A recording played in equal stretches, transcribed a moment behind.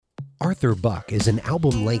Arthur Buck is an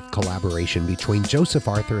album-length collaboration between Joseph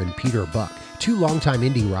Arthur and Peter Buck, two longtime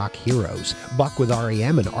indie rock heroes, Buck with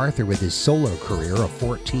REM and Arthur with his solo career of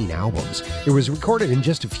 14 albums. It was recorded in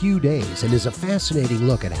just a few days and is a fascinating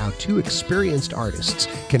look at how two experienced artists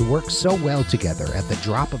can work so well together at the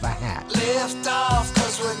drop of a hat. Lift off,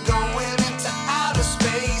 'cause we're going into outer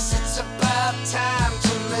space. It's about time to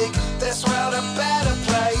make this world a better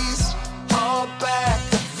place. Hold back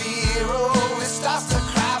the fear, oh, it starts to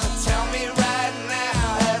cry, but tell me right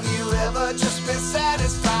now, have you ever just been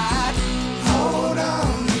satisfied? Hold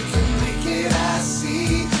on, you can make it, I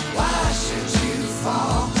see. Why should you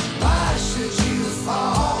fall? Why should you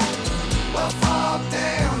fall? Well, fall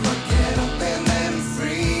down, but get up and then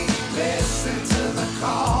free. Listen to the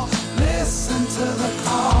call, listen to the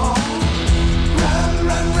call. Run,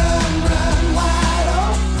 run, run, run, wide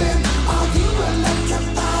open. Are you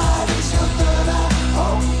electrified? Is your third eye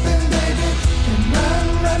open, baby? And run,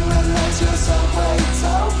 run, run, that's your subway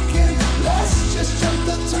token. Let's just jump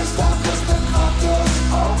the turnstile 'cause the car door's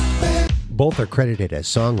open. Both are credited as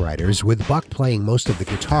songwriters, with Buck playing most of the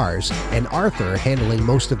guitars and Arthur handling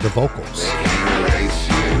most of the vocals.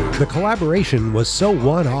 The collaboration was so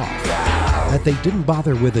one-off that they didn't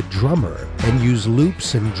bother with a drummer and used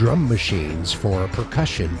loops and drum machines for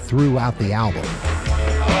percussion throughout the album.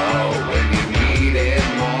 Oh, when you needed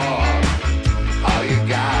more, all you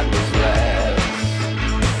got was less.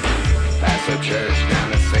 That's a church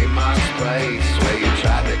down at St. Mark's Place where you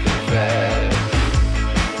tried to confess.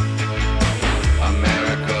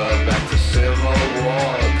 America back to Civil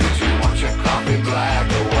War. Did you want your coffee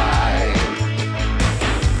black or white?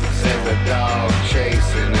 Said the dog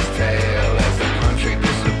chasing his tail as the country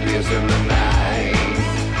disappears in the night.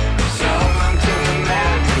 So long to the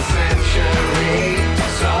American century.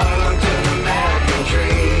 So long to the American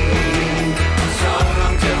dream. So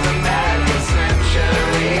long to the American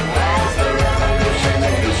century. Where's the revolution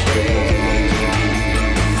in the streets?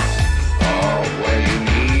 Oh, when you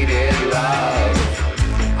needed love,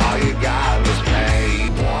 all you got was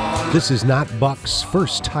pain. This is not Buck's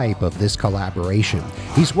first type of this collaboration.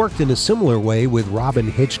 He's worked in a similar way with Robin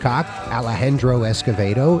Hitchcock, Alejandro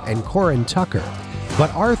Escovedo, and Corin Tucker.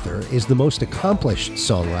 But Arthur is the most accomplished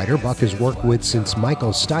songwriter Buck has worked with since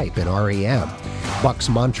Michael Stipe in REM. Buck's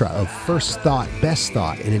mantra of first thought, best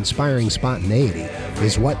thought, and inspiring spontaneity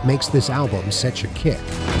is what makes this album such a kick.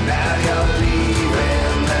 Now you're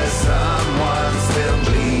leaving, there's someone still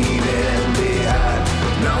bleeding behind.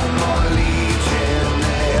 No more legion,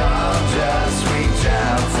 they all just reach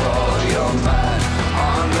out for your mind.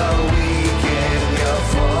 On the weekend, you're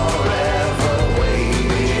forever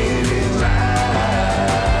waiting in line.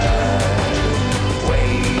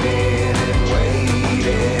 Waiting and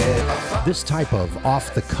waiting. This type of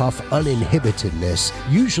off-the-cuff uninhibitedness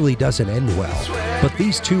usually doesn't end well, but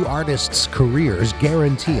these two artists' careers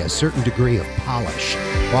guarantee a certain degree of polish,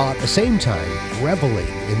 while at the same time reveling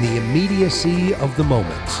in the immediacy of the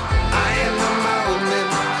moment. I am the moment,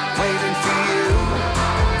 waiting for you.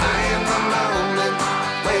 I am the moment,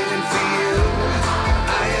 waiting for you.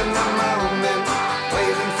 I am the moment,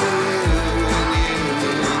 waiting for you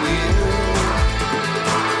and you.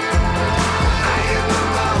 I am the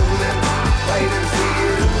moment, waiting for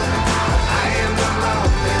you. I am the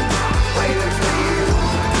moment, waiting for you.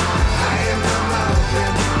 I am the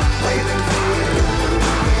moment, waiting for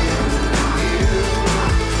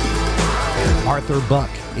you. Arthur Buck.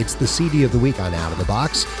 It's the CD of the week on Out of the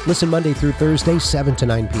Box. Listen Monday through Thursday, 7 to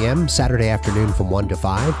 9 p.m., Saturday afternoon from 1 to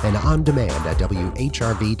 5, and on demand at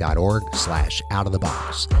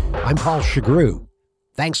whrv.org/outofthebox. I'm Paul Chagru.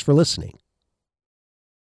 Thanks for listening.